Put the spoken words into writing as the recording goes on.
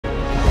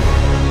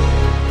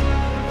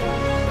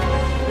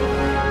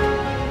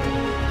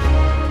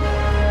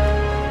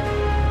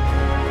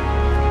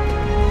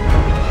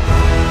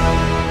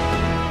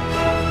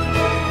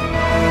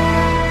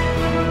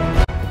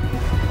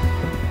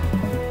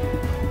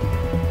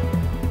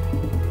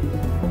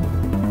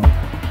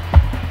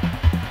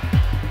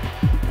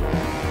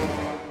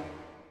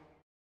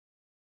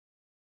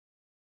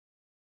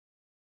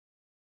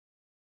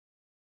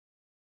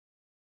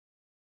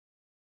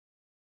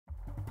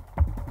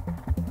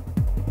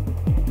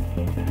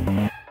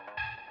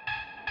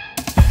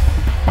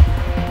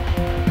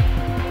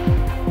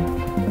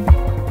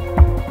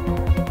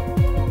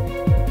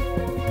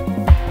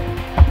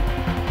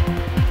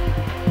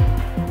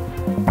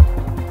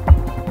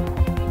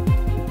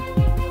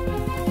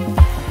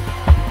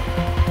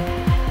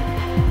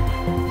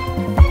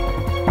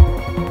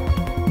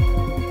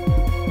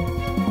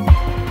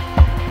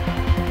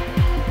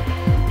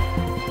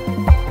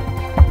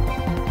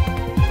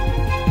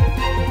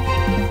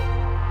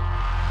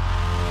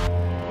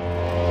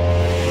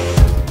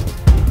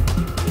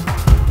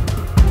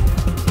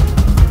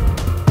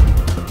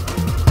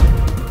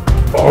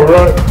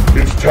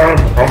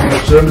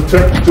Send a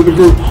text to the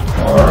group.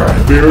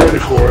 Alright, be ready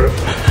for it.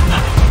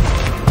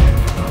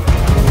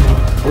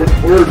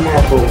 Where's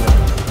my phone?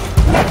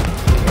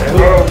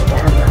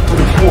 I'm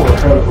pretty sure I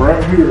had it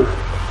right here.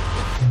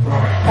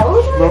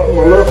 Not in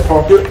my left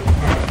pocket.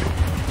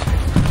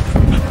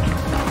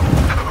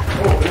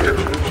 Oh, there it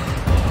is.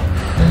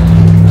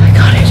 I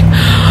got it.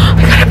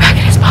 I got it back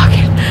in his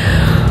pocket.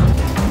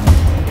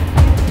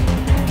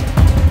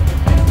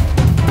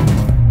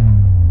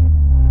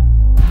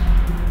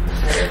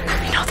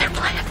 We know their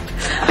plan.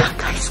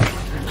 Guys.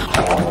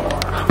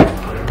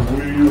 We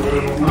will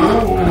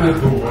rule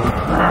the world.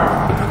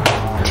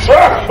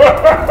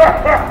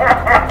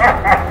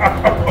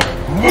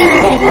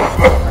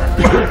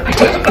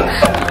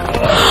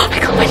 I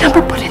got my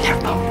number put in their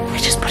phone. We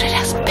just put it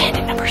as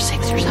bandit number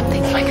 6 or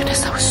something. Oh my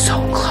goodness, that was so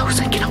close.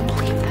 I cannot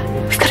believe that.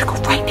 We've got to go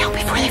right now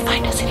before they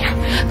find us in here.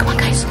 Come on,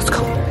 guys, let's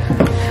go. I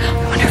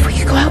wonder if we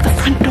could go out the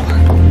front door.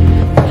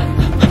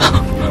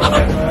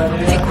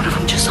 I think one of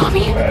them just saw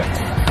me.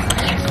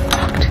 It's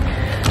locked.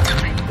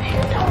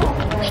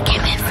 We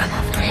came in from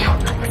the trail.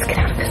 Let's get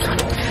out of this one.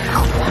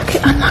 Unlock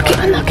it, unlock it,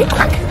 unlock it,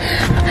 quick.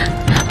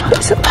 Oh,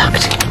 is it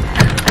locked?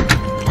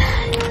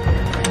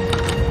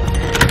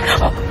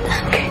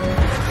 Okay.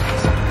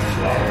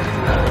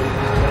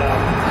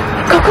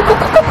 Go, go, go,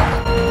 go, go, go.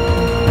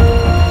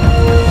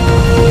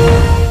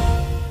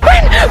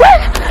 Run, run!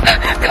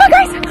 Come on,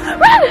 guys,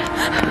 run!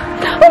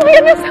 Oh my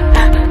goodness!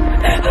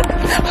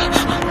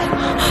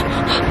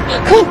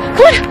 Come on,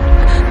 come on!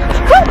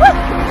 Come on, come on!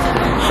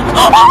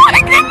 Oh my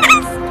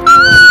goodness!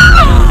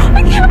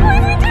 I can't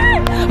believe we did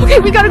it! Okay,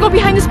 we gotta go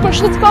behind this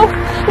bush. Let's go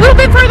a little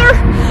bit further,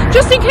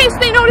 just in case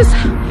they notice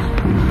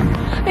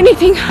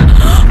anything.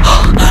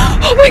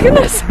 Oh my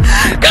goodness!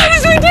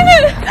 Guys, we did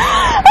it!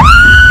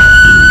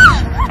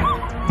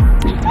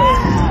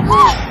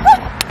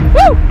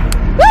 Woo!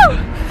 Woo!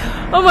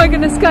 Oh my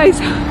goodness, guys.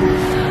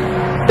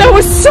 That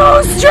was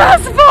so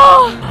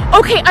stressful!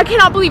 Okay, I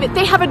cannot believe it.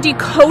 They have a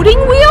decoding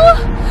wheel.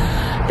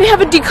 They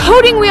have a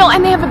decoding wheel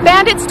and they have a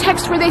bandits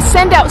text where they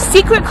send out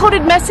secret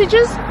coded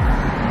messages.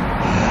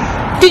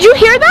 Did you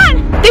hear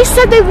that? They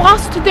said they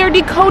lost their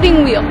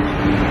decoding wheel.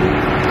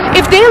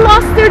 If they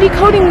lost their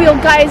decoding wheel,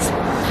 guys,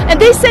 and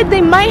they said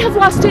they might have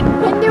lost it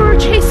when they were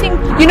chasing,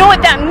 you know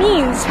what that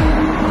means?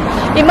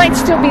 It might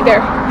still be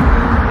there.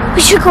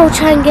 We should go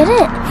try and get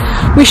it.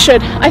 We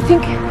should. I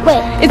think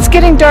it's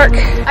getting dark.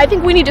 I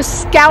think we need to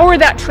scour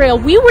that trail.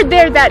 We were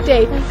there that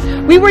day.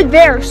 We were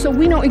there, so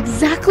we know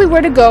exactly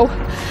where to go.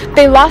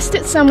 They lost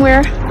it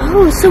somewhere.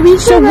 Oh, so we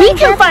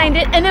can find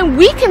it, and then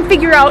we can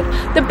figure out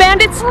the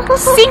bandits'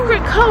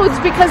 secret codes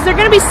because they're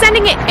going to be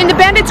sending it in the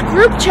bandits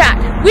group chat,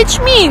 which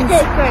means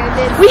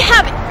we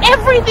have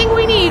everything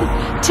we need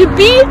to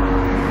be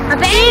a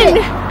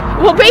bandit.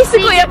 Well,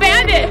 basically a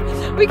bandit.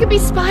 We could be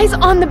spies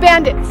on the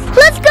bandits.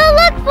 Let's go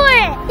look for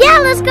it. Yeah,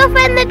 let's go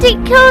find the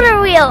decoder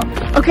wheel.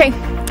 Okay.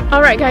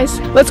 All right, guys.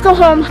 Let's go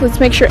home. Let's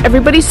make sure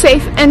everybody's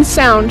safe and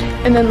sound,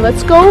 and then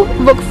let's go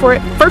look for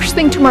it first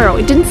thing tomorrow.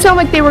 It didn't sound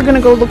like they were going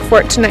to go look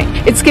for it tonight.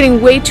 It's getting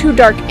way too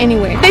dark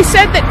anyway. They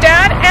said that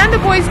Dad and the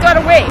boys got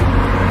away.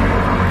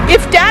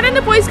 If Dad and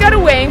the boys got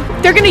away,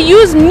 they're going to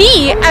use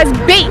me as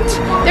bait.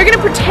 They're going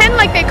to pretend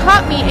like they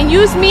caught me and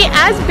use me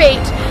as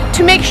bait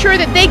to make sure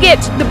that they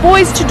get the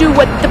boys to do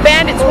what the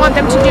bandits want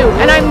them to do,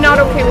 and I'm not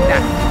okay with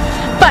that.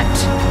 But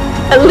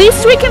at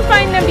least we can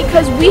find them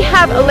because we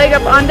have a leg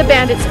up on the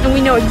bandits and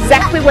we know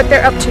exactly what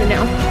they're up to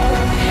now.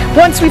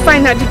 Once we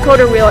find that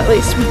decoder wheel, at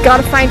least we've got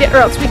to find it or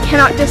else we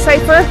cannot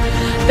decipher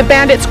the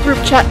bandits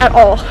group chat at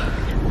all.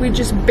 We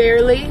just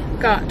barely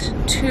got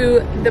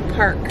to the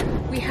park.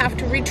 We have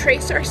to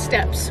retrace our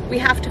steps. We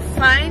have to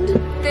find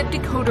the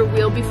decoder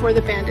wheel before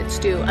the bandits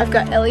do. I've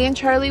got Ellie and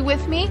Charlie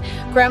with me.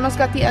 Grandma's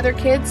got the other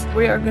kids.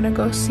 We are gonna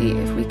go see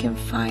if we can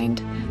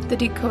find the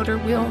decoder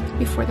wheel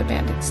before the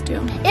bandits do.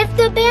 If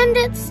the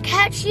bandits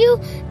catch you,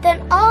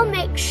 then I'll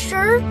make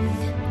sure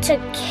to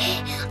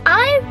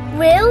I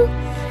will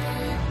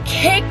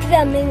kick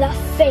them in the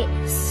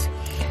face.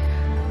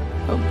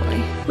 Oh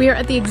boy. We are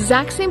at the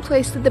exact same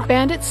place that the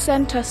bandits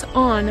sent us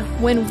on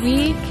when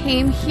we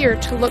came here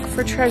to look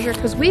for treasure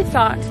because we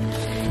thought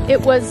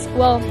it was,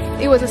 well,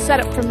 it was a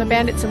setup from the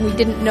bandits and we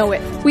didn't know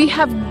it. We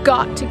have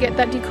got to get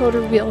that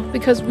decoder wheel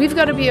because we've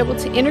got to be able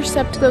to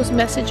intercept those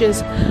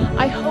messages.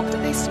 I hope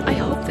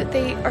that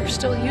they are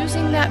still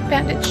using that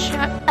bandit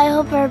chat. I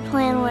hope our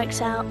plan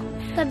works out.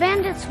 The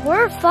bandits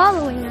were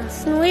following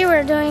us and we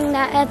were doing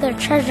that other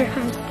treasure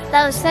hunt.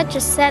 That was such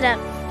a setup.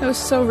 That was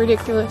so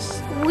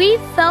ridiculous. We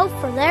fell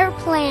for their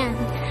plan.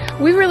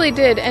 We really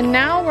did, and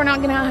now we're not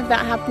going to have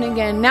that happen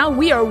again. Now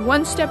we are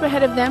one step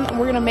ahead of them, and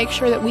we're going to make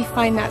sure that we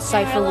find that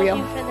cipher wheel.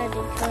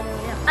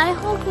 I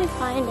hope we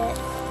find it.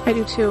 I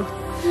do too.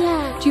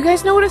 Yeah. Do you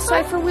guys know what a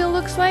cipher wheel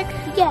looks like?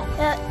 Yeah,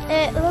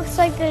 it looks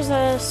like there's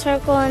a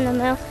circle in the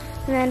middle,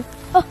 and then,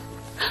 oh.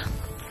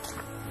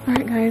 All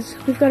right, guys,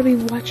 we've got to be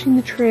watching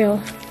the trail.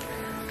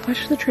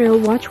 Watch the trail,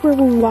 watch where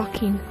we're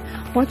walking.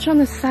 Watch on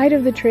the side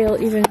of the trail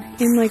even,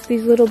 in like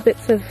these little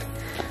bits of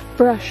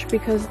brush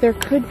because there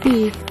could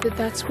be that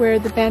that's where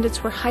the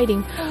bandits were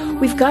hiding.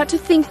 We've got to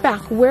think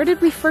back. Where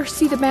did we first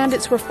see the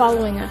bandits were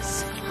following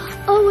us?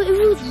 Oh, it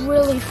was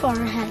really far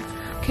ahead.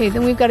 Okay,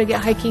 then we've got to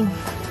get hiking.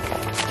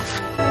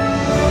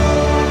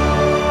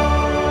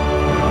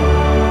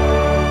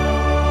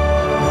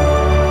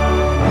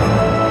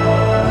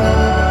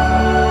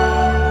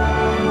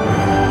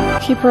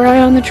 Keep our eye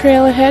on the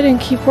trail ahead and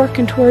keep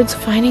working towards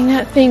finding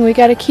that thing. We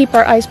got to keep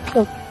our eyes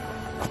peeled.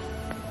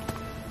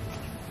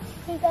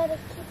 We gotta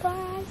keep our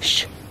eyes.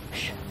 Shh,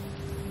 shh.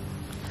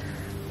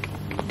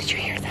 Did you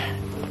hear that?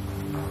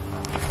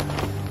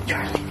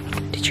 Charlie,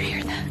 did you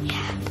hear that?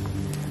 Yeah.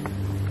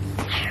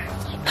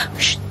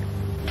 Shh.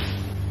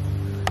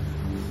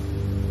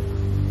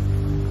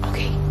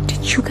 Okay,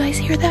 did you guys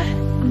hear that?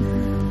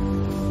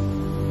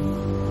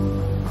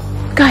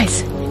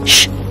 Guys,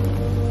 shh.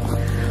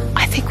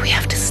 I think we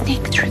have to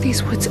sneak through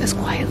these woods as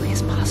quietly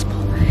as possible.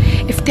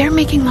 If they're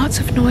making lots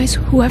of noise,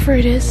 whoever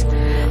it is,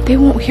 they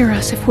won't hear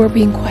us if we're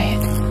being quiet.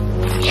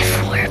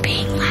 If we're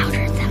being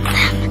louder than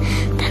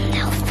them, then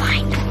they'll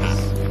find us.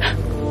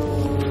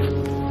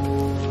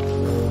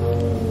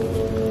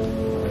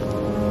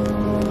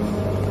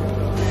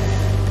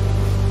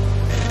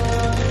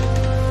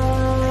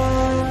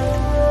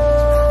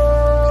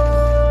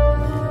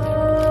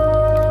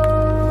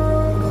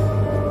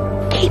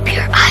 Keep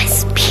your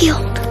eyes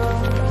peeled.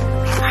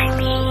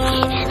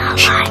 Eaten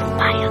alive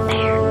by a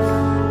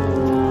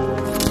bear.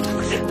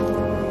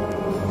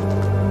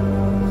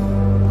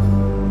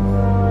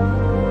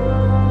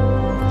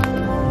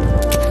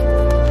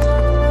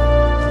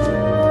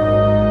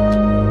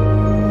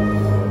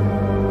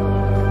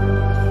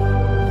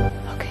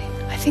 Okay,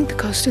 I think the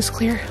coast is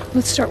clear.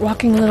 Let's start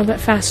walking a little bit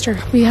faster.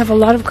 We have a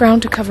lot of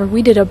ground to cover.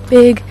 We did a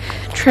big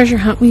treasure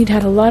hunt. We'd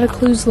had a lot of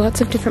clues,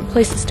 lots of different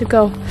places to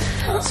go.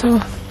 So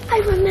I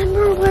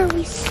remember where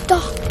we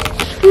stopped.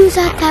 It was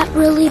at that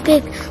really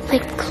big,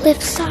 like,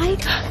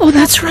 cliffside. oh,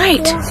 that's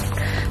right.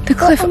 The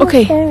cliff. Almost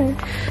Okay, there.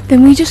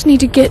 then we just need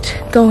to get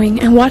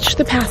going and watch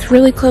the path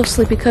really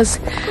closely because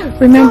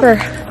remember,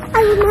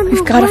 I remember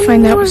we've got to one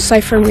find that more-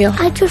 decipher wheel.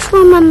 I just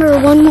remember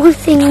one more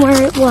thing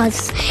where it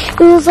was. It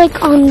was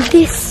like on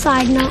this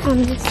side, not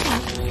on this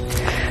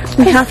side.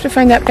 We have to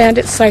find that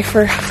bandit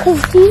cipher.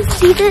 Because do you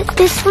see that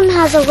this one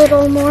has a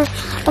little more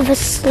of a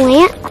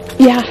slant?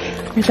 Yeah,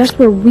 that's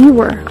where we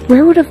were.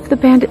 Where would the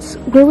bandits?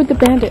 Where would the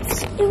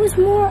bandits? It was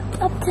more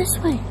up this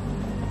way.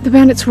 The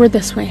bandits were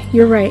this way.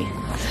 You're right.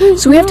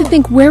 So we have to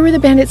think, where were the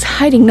bandits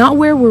hiding? Not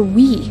where were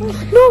we?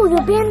 No,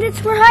 the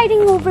bandits were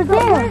hiding over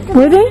there.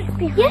 Were they?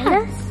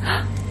 Yes.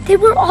 They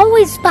were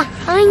always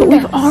behind But us.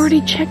 we've already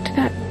checked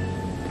that.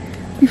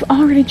 We've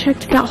already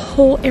checked that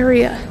whole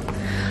area.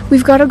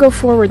 We've got to go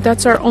forward.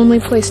 That's our only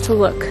place to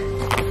look.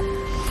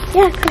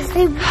 Yeah, because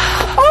they...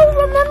 Oh,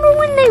 remember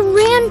when they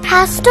ran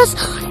past us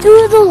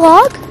through the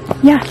log?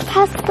 Yeah.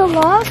 Past the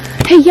log?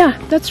 Hey, yeah,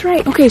 that's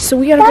right. Okay, so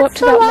we got to go up That's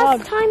to the that last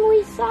log. time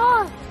we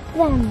saw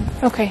them.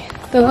 Okay,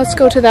 then let's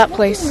go to that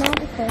place.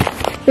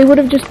 They would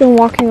have just been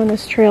walking on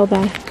this trail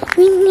then.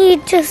 We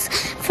need to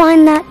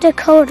find that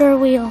decoder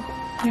wheel.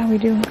 Yeah, we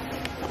do.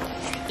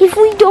 If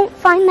we don't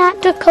find that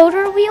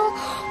decoder wheel,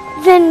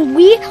 then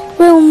we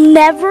will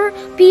never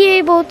be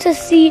able to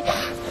see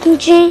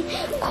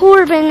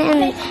Corbin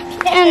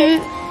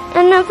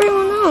and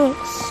everyone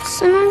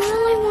else. And I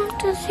really want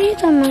to see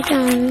them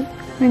again.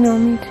 I know,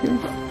 me too.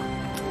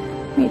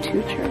 Me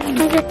too,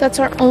 Charlie. That's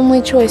our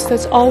only choice.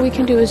 That's all we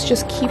can do is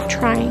just keep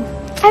trying.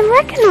 I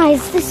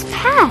recognize this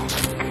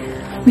path.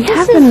 We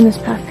have been on this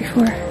path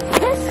before.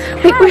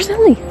 This Wait, path. where's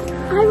Ellie?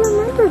 I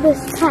remember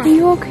this path. Are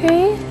you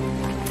okay?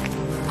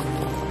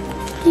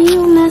 Do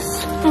you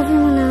miss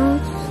everyone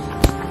else?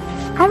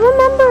 I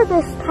remember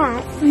this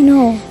path. I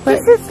know, but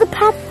This is the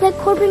path that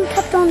Corbin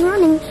kept on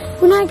running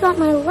when I got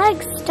my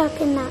legs stuck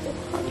in that.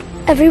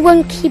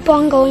 Everyone keep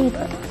on going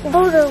but the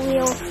decoder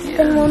wheel,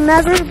 then we'll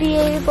never be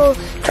able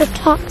to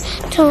talk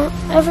to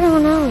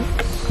everyone else.